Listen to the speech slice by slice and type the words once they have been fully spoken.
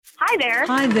Hi there.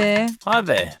 Hi there. Hi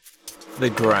there.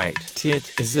 The great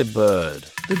tit is a bird.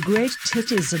 The great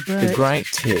tit is a bird. The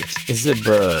great tit is a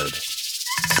bird.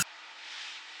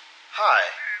 Hi,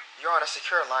 you're on a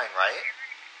secure line, right?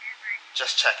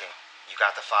 Just checking. You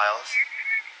got the files?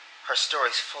 Her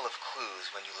story's full of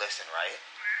clues when you listen, right?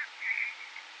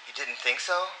 You didn't think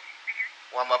so?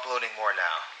 Well, I'm uploading more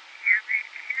now.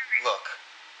 Look,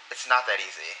 it's not that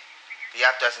easy. The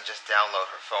app doesn't just download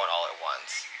her phone all at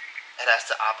once. It has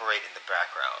to operate in the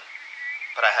background.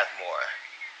 But I have more.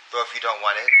 Though if you don't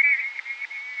want it,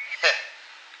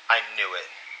 I knew it.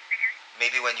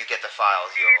 Maybe when you get the files,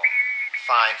 you'll...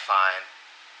 Fine.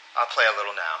 I'll play a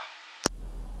little now.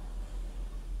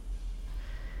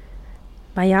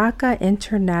 Mayaka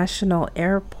International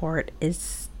Airport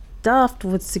is stuffed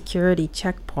with security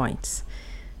checkpoints.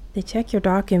 They check your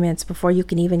documents before you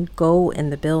can even go in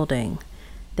the building.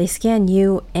 They scan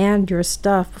you and your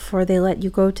stuff before they let you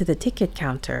go to the ticket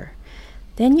counter.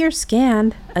 Then you're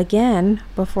scanned again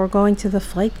before going to the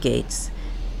flight gates.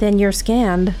 Then you're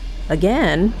scanned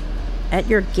again at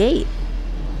your gate.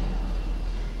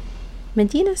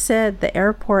 Medina said the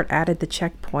airport added the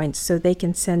checkpoints so they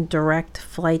can send direct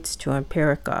flights to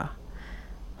Empirica.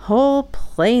 Whole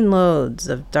plane loads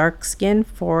of dark-skinned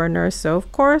foreigners, so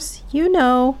of course,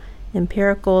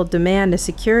 Empirical demand a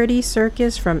security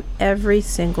circus from every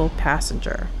single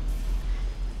passenger.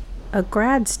 A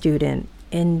grad student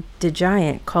in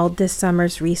DeGiant called this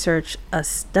summer's research a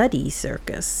study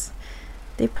circus.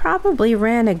 They probably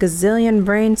ran a gazillion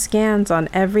brain scans on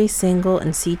every single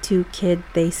in situ kid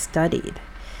they studied.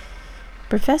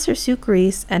 Professor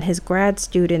Sucres and his grad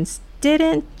students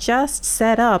didn't just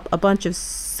set up a bunch of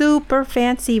super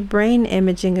fancy brain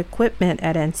imaging equipment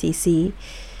at NCC.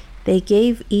 They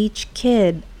gave each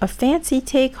kid a fancy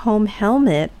take-home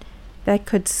helmet that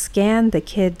could scan the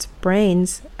kids'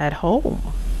 brains at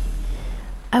home.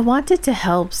 I wanted to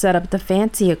help set up the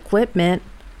fancy equipment,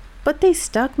 but they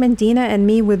stuck Medina and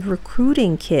me with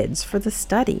recruiting kids for the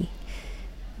study.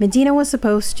 Medina was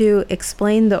supposed to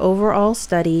explain the overall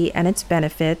study and its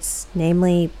benefits,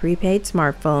 namely prepaid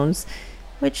smartphones,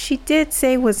 which she did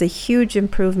say was a huge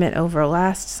improvement over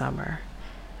last summer.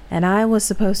 And I was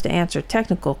supposed to answer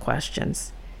technical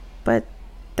questions, but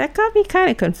that got me kind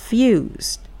of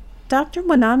confused. Dr.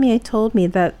 Wanamie told me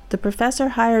that the professor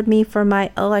hired me for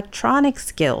my electronic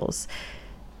skills,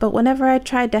 but whenever I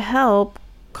tried to help,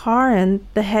 Karin,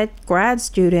 the head grad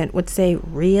student, would say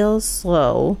real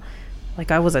slow, like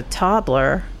I was a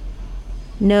toddler,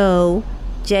 "No,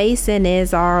 Jason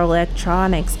is our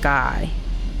electronics guy."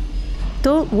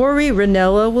 "Don't worry,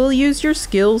 Ranella, we'll use your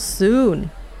skills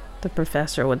soon," the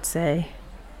professor would say.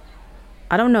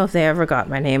 I don't know if they ever got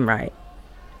my name right.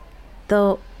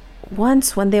 Though,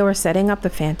 once when they were setting up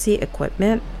the fancy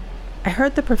equipment, I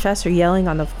heard the professor yelling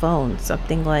on the phone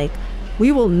something like,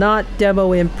 "We will not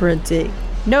demo imprinting.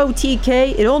 No,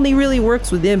 TK, it only really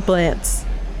works with implants."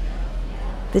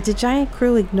 The DeGiant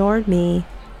crew ignored me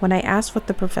when I asked what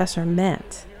the professor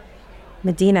meant.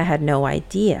 Medina had no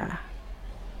idea.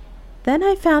 Then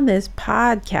I found this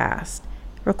podcast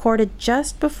recorded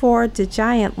just before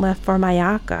DeGiant left for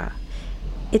Mayaka.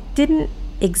 It didn't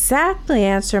exactly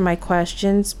answer my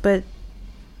questions, but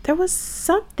there was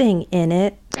something in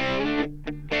it.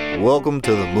 Welcome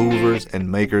to the Movers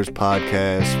and Makers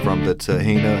podcast from the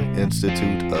Tahina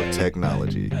Institute of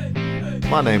Technology.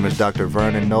 My name is Dr.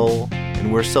 Vernon Knoll,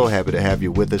 and we're so happy to have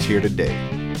you with us here today.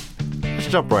 Let's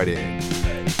jump right in.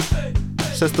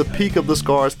 Since the peak of the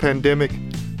SCARS pandemic,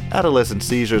 adolescent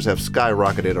seizures have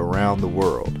skyrocketed around the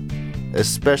world,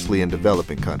 especially in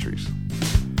developing countries.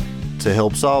 To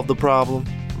help solve the problem,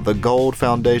 the Gold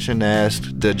Foundation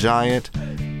asked DeGiant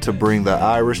to bring the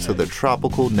iris to the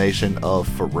tropical nation of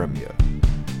Farimia.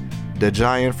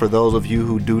 DeGiant, for those of you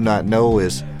who do not know,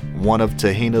 is one of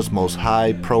Tahina's most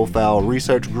high-profile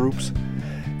research groups,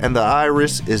 and the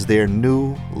iris is their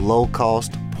new,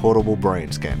 low-cost, portable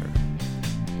brain scanner.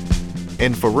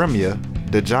 In Farimia,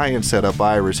 DeGiant set up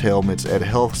iris helmets at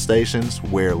health stations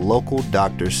where local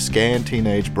doctors scan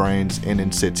teenage brains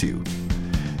in situ.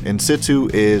 In situ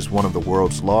is one of the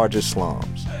world's largest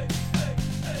slums.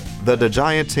 The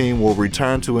DeGiant team will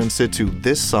return to in situ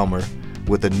this summer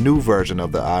with a new version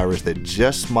of the iris that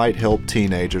just might help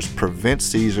teenagers prevent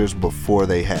seizures before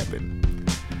they happen.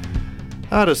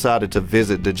 I decided to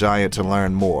visit DeGiant to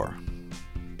learn more.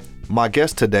 My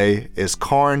guest today is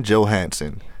Karin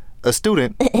Johansson, a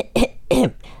student...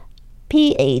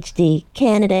 PhD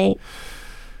candidate.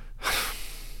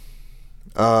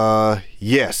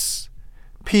 Yes.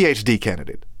 PhD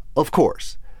candidate. Of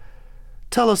course.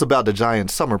 Tell us about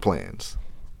DeGiant's summer plans.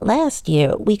 Last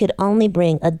year, we could only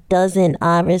bring 12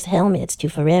 Iris helmets to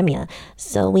Faremia,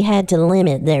 so we had to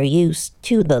limit their use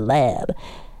to the lab.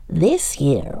 This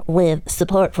year, with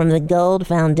support from the Gold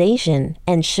Foundation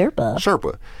and Sherpa.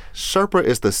 Sherpa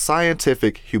is the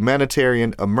Scientific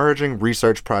Humanitarian Emerging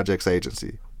Research Projects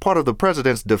Agency, part of the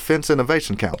President's Defense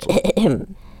Innovation Council.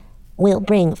 We'll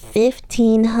bring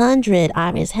 1,500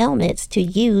 Iris helmets to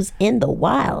use in the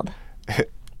wild.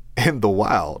 In the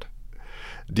wild?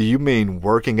 Do you mean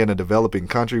working in a developing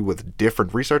country with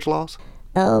different research laws?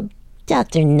 Oh,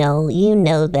 Dr. Null, you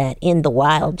know that in the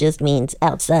wild just means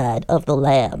outside of the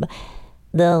lab.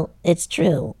 Though it's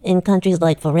true, in countries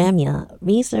like Faremia,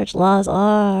 research laws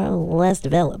are less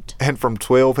developed. And from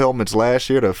 12 helmets last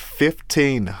year to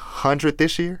 1,500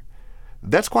 this year?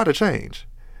 That's quite a change.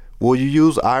 Will you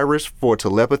use Iris for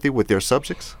telepathy with your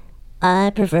subjects?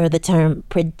 I prefer the term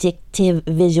predictive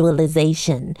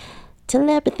visualization.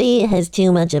 Telepathy has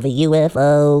too much of a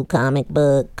UFO, comic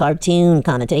book, cartoon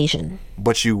connotation.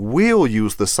 But you will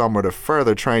use the summer to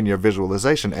further train your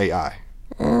visualization AI.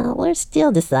 We're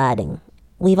still deciding.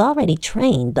 We've already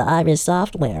trained the Iris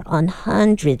software on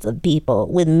hundreds of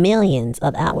people with millions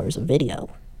of hours of video.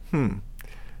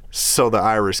 So the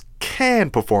Iris can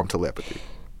perform telepathy?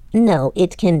 No,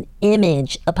 it can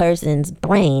image a person's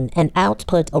brain and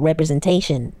output a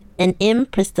representation, an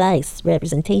imprecise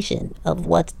representation of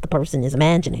what the person is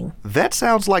imagining. That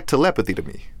sounds like telepathy to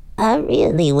me. I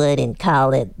really wouldn't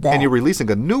call it that. And you're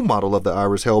releasing a new model of the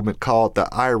Iris helmet called the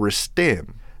Iris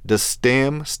STEM. Does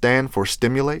STEM stand for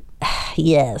stimulate?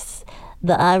 Yes.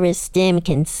 The Iris STEM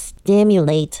can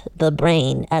stimulate the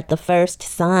brain at the first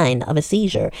sign of a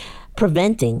seizure,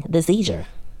 preventing the seizure.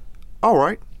 All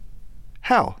right.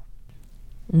 How?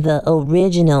 The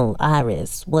original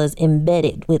Iris was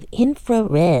embedded with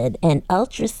infrared and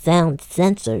ultrasound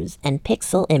sensors and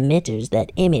pixel emitters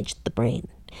that imaged the brain.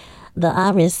 The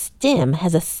Iris STEM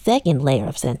has a second layer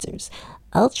of sensors,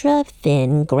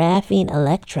 ultra-thin graphene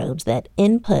electrodes that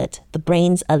input the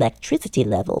brain's electricity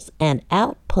levels and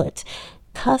output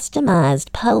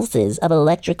customized pulses of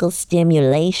electrical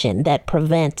stimulation that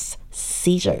prevents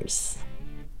seizures.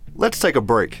 Let's take a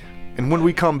break. And when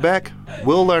we come back,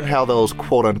 we'll learn how those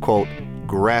quote-unquote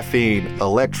graphene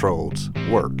electrodes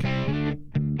work.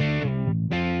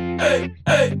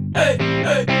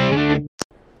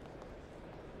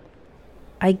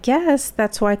 I guess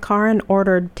that's why Karin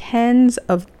ordered tens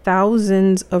of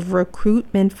thousands of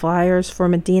recruitment flyers for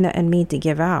Medina and me to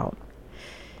give out.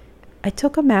 I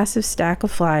took a massive stack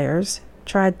of flyers,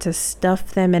 tried to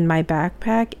stuff them in my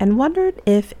backpack, and wondered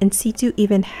if In Situ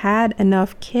even had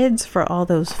enough kids for all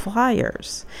those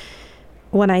flyers.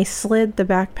 When I slid the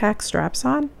backpack straps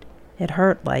on, it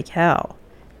hurt like hell.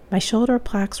 My shoulder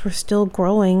plaques were still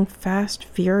growing, fast,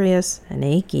 furious, and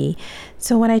achy.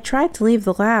 So when I tried to leave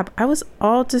the lab, I was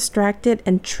all distracted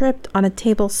and tripped on a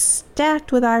table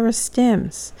stacked with Iris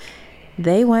stems.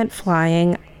 They went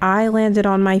flying, I landed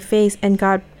on my face and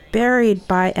got buried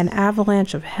by an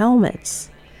avalanche of helmets.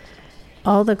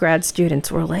 All the grad students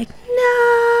were like,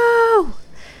 "No!"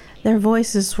 Their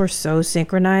voices were so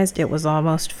synchronized it was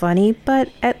almost funny, but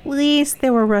at least they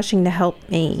were rushing to help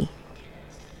me.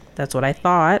 That's what I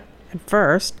thought at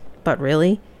first, but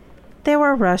really, they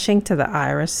were rushing to the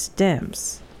Iris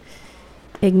stems.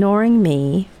 Ignoring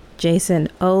me, Jason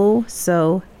oh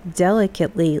so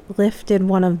delicately lifted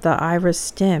one of the Iris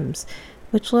stems,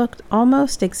 which looked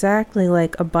almost exactly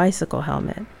like a bicycle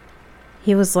helmet.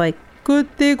 He was like, "Good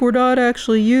thing we're not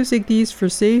actually using these for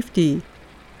safety."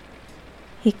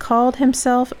 He called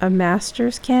himself a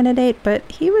master's candidate, but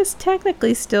he was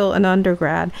technically still an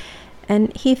undergrad,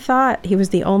 and he thought he was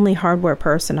the only hardware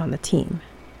person on the team,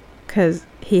 'cause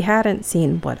he hadn't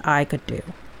seen what I could do.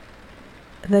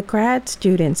 The grad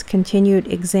students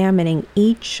continued examining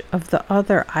each of the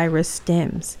other Iris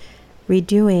stems,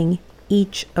 redoing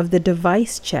each of the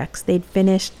device checks they'd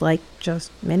finished like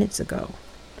just minutes ago.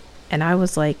 And I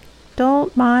was like,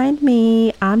 "Don't mind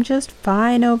me, I'm just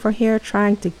fine over here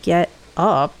trying to get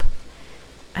up."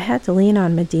 I had to lean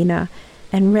on Medina,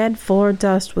 and red floor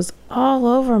dust was all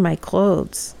over my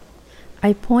clothes.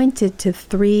 I pointed to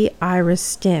 3 Iris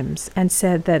stems and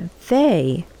said that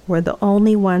they were the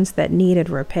only ones that needed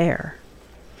repair.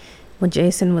 When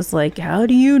Jason was like, "How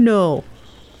do you know?"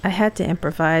 I had to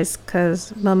improvise,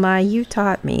 'cause Mama, you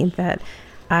taught me that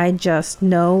I just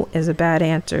know is a bad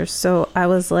answer. So I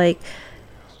was like,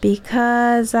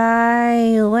 "Because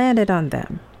I landed on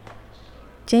them."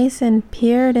 Jason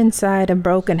peered inside a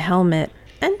broken helmet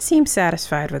and seemed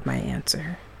satisfied with my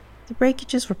answer. The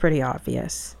breakages were pretty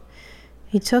obvious.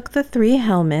 He took the 3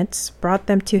 helmets, brought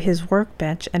them to his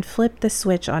workbench, and flipped the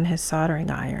switch on his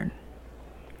soldering iron.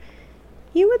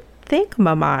 You would think,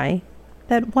 Mamai,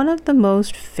 that one of the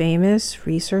most famous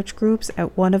research groups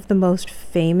at one of the most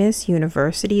famous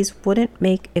universities wouldn't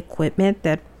make equipment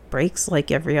that breaks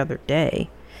like every other day.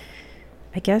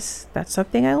 I guess that's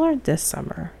something I learned this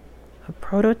summer. A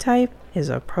prototype is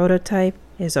a prototype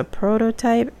is a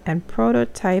prototype, and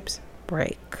prototypes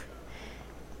break.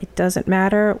 It doesn't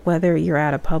matter whether you're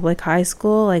at a public high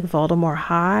school like Voldemort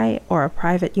High or a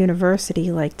private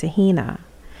university like Tahina.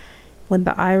 When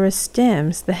the iris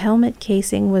stims, the helmet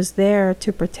casing was there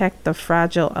to protect the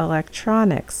fragile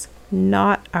electronics,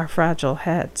 not our fragile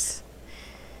heads.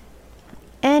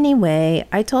 Anyway,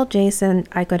 I told Jason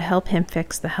I could help him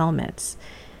fix the helmets.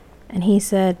 And he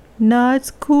said, "Nah,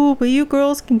 it's cool, but you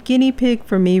girls can guinea pig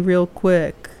for me real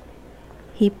quick."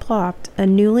 He plopped a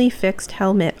newly fixed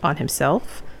helmet on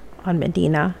himself, on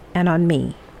Medina, and on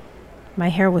me. My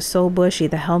hair was so bushy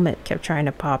the helmet kept trying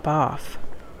to pop off.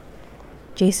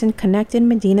 Jason connected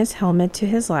Medina's helmet to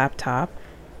his laptop,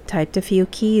 typed a few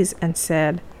keys, and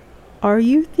said, "Are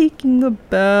you thinking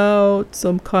about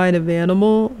some kind of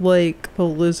animal, like a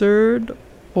lizard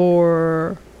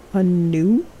or a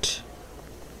newt?"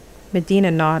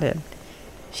 Medina nodded.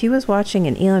 She was watching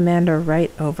an elamander right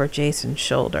over Jason's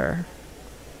shoulder.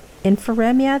 In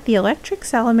Feremia, the electric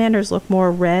salamanders look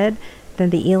more red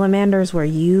than the elamanders where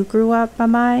you grew up,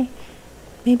 Mamai.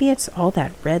 Maybe it's all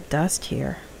that red dust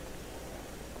here.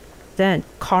 Then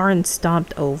Karin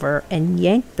stomped over and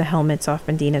yanked the helmets off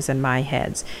Medina's and my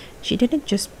heads. She didn't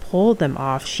just pull them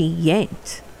off, she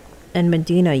yanked. And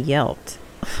Medina yelped.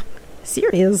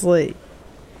 "Seriously?"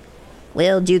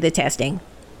 "We'll do the testing,"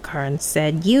 Karin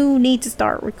said. "You need to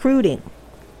start recruiting."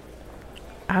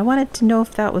 I wanted to know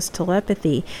if that was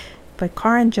telepathy, but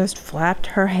Karin just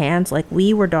flapped her hands like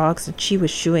we were dogs and she was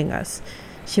shooing us.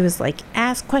 She was like,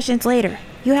 "Ask questions later.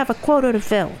 You have a quota to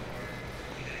fill."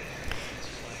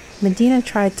 Medina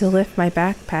tried to lift my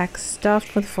backpack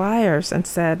stuffed with flyers and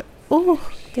said, "Ooh,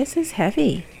 this is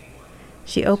heavy."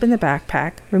 She opened the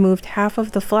backpack, removed half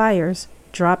of the flyers,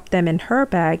 dropped them in her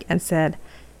bag, and said,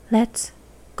 "Let's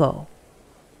go."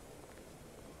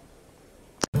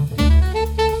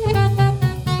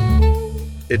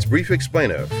 It's Brief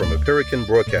Explainer from Apirican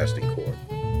Broadcasting Corp.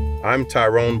 I'm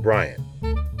Tyrone Bryant.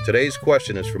 Today's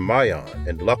question is from Mayan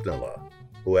in Lucknow,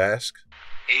 who asks,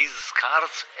 Is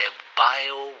SCARS a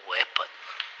bioweapon?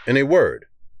 in a word,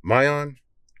 Mayan,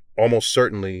 almost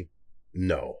certainly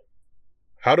no.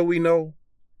 How do we know?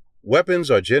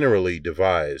 Weapons are generally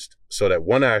devised so that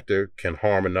one actor can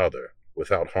harm another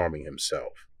without harming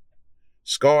himself.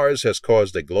 SCARS has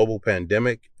caused a global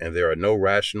pandemic, and there are no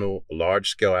rational,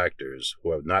 large-scale actors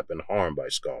who have not been harmed by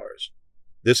SCARS.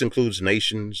 This includes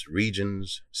nations,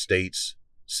 regions, states,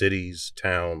 cities,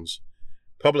 towns,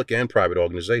 public and private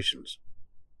organizations.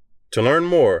 To learn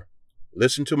more,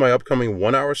 listen to my upcoming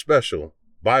 1-hour special,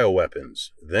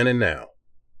 Bioweapons, Then and Now,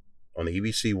 on the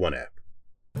EBC One app.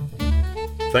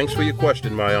 Thanks for your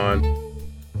question, Mayan.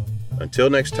 Until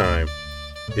next time,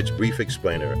 it's Brief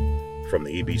Explainer from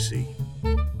the EBC.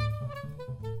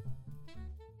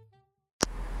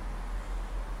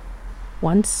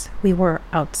 Once we were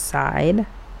outside,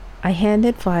 I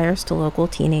handed flyers to local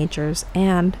teenagers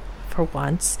and, for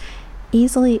once,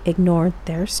 easily ignored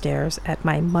their stares at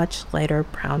my much lighter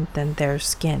brown than their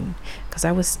skin, because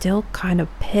I was still kind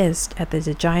of pissed at the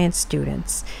Giant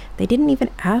students. They didn't even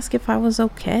ask if I was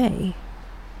okay.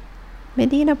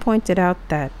 Medina pointed out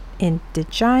that in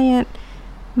Giant,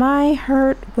 my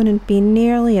hurt wouldn't be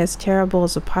nearly as terrible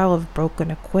as a pile of broken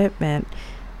equipment,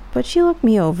 but she looked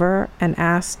me over and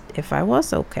asked if I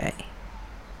was okay.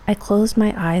 I closed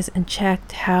my eyes and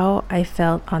checked how I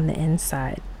felt on the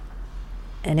inside.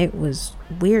 And it was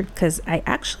weird because I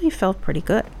actually felt pretty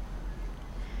good.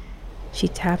 She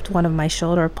tapped one of my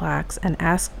shoulder plaques and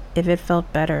asked if it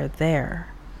felt better there.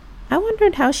 I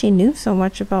wondered how she knew so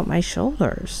much about my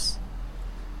shoulders.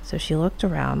 So she looked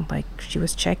around like she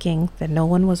was checking that no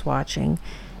one was watching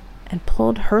and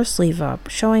pulled her sleeve up,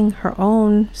 showing her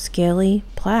own scaly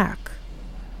plaque.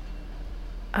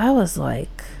 I was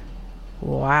like,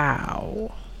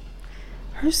 wow.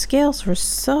 Her scales were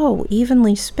so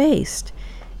evenly spaced.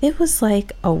 It was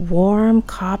like a warm,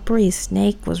 coppery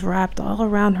snake was wrapped all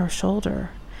around her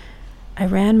shoulder. I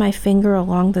ran my finger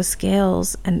along the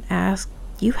scales and asked,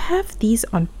 "You have these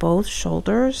on both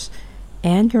shoulders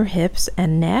and your hips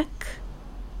and neck?"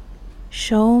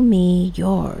 "Show me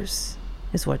yours,"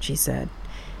 is what she said.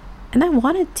 And I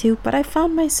wanted to, but I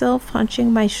found myself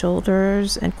hunching my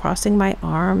shoulders and crossing my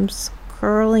arms,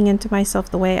 curling into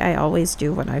myself the way I always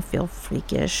do when I feel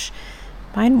freakish.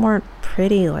 Mine weren't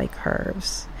pretty like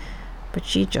hers. But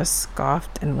she just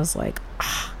scoffed and was like,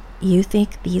 "Ah, you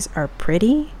think these are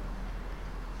pretty?"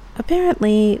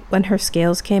 Apparently, when her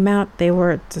scales came out, they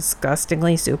were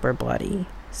disgustingly super bloody.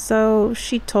 So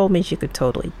she told me she could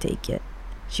totally take it.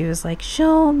 She was like,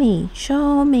 show me,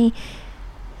 show me.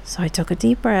 So I took a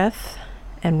deep breath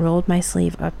and rolled my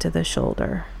sleeve up to the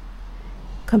shoulder.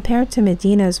 Compared to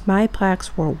Medina's, my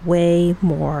plaques were way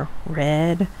more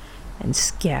red and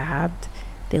scabbed.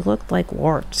 They looked like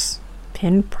warts,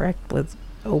 pinpricked with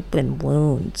open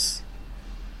wounds.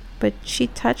 But she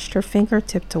touched her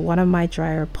fingertip to one of my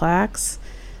drier plaques.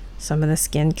 Some of the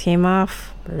skin came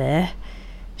off. Bleh.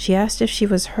 She asked if she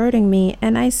was hurting me,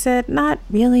 and I said, not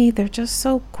really, they're just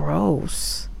so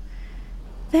gross.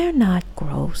 They're not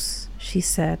gross, she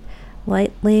said,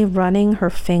 lightly running her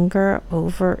finger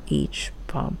over each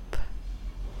bump.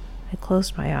 I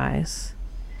closed my eyes.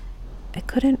 I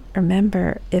couldn't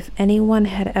remember if anyone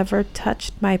had ever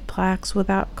touched my plaques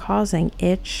without causing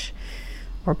itch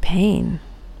or pain.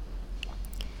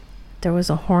 There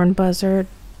was a horn buzzard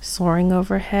soaring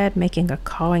overhead, making a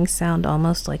cawing sound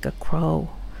almost like a crow.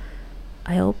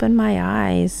 I opened my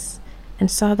eyes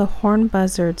and saw the horn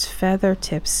buzzard's feather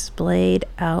tips splayed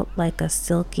out like a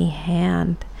silky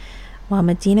hand, while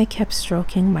Medina kept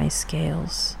stroking my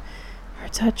scales. Her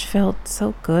touch felt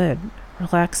so good,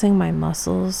 relaxing my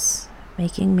muscles,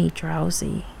 making me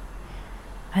drowsy.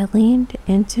 I leaned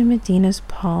into Medina's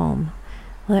palm,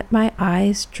 let my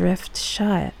eyes drift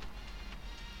shut,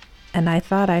 and I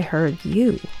thought I heard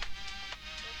you.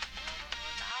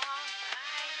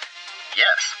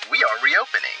 Yes, we are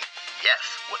reopening. Yes,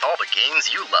 with all the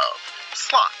games you love.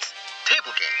 Slots,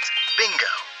 table games,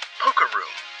 bingo, poker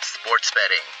room, sports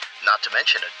betting, not to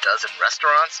mention a dozen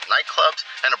restaurants, nightclubs,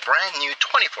 and a brand new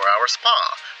 24-hour spa.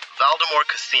 Valdemar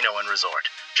Casino and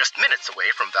Resort, just minutes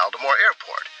away from Valdemar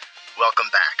Airport. Welcome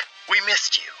back. We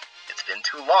missed you. It's been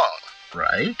too long,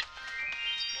 right?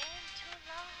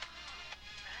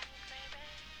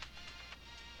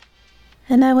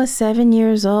 And I was 7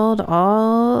 years old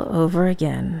all over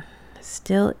again,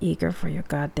 still eager for your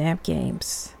goddamn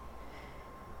games.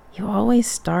 You always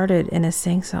started in a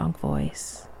sing-song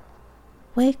voice.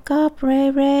 Wake up, Ray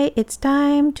Ray, it's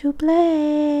time to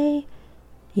play,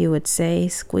 you would say,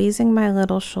 squeezing my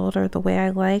little shoulder the way I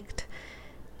liked,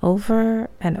 over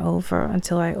and over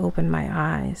until I opened my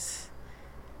eyes.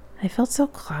 I felt so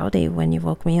cloudy when you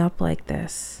woke me up like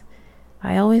this.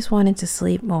 I always wanted to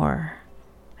sleep more.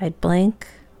 I'd blink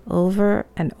over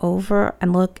and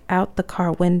look out the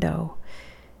car window.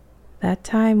 That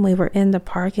time we were in the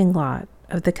parking lot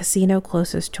of the casino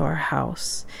closest to our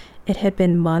house. It had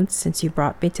been months since you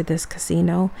brought me to this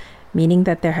casino, meaning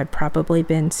that there had probably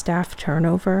been staff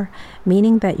turnover,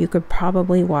 meaning that you could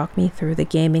probably walk me through the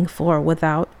gaming floor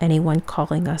without anyone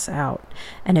calling us out.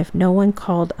 And if no one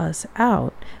called us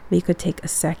out, we could take a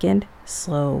second,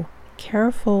 slow,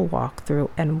 careful walk through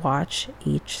and watch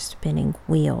each spinning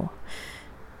wheel.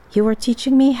 You were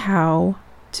teaching me how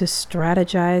to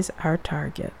strategize our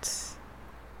targets.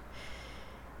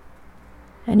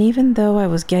 And even though I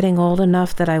was getting old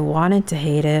enough that I wanted to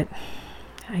hate it,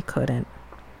 I couldn't.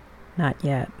 Not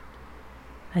yet.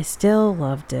 I still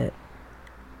loved it.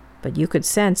 But you could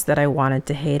sense that I wanted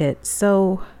to hate it,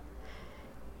 so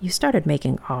you started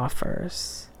making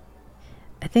offers.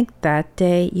 I think that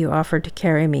day you offered to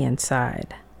carry me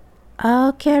inside.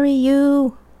 I'll carry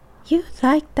you. You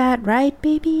like that, right,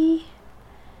 baby?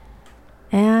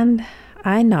 And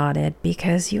I nodded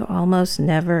because you almost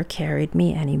never carried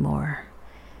me anymore.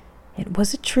 It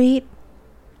was a treat,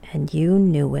 and you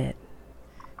knew it.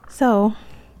 So,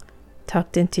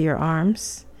 tucked into your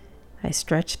arms, I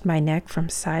stretched my neck from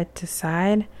side to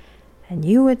side, and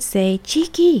you would say,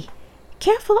 Cheeky,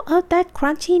 careful of that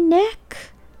crunchy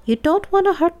neck. You don't want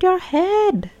to hurt your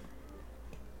head.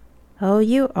 Oh,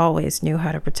 you always knew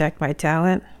how to protect my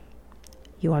talent.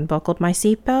 You unbuckled my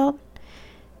seatbelt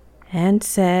and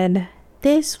said,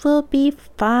 this will be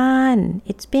fun.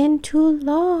 It's been too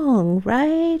long,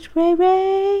 right, Ray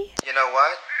Ray? You know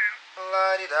what?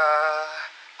 La-di-da.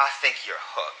 I think you're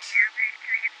hooked.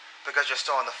 Because you're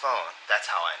still on the phone. That's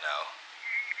how I know.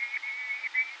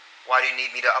 Why do you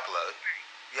need me to upload?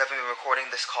 You haven't been recording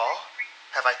this call?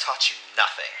 Have I taught you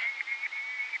nothing?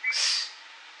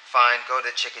 Fine, go to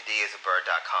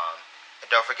chickadee.com and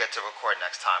don't forget to record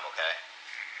next time, okay?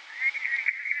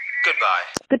 Goodbye.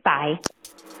 Goodbye.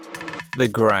 The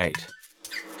great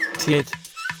tit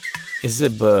is a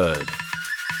bird.com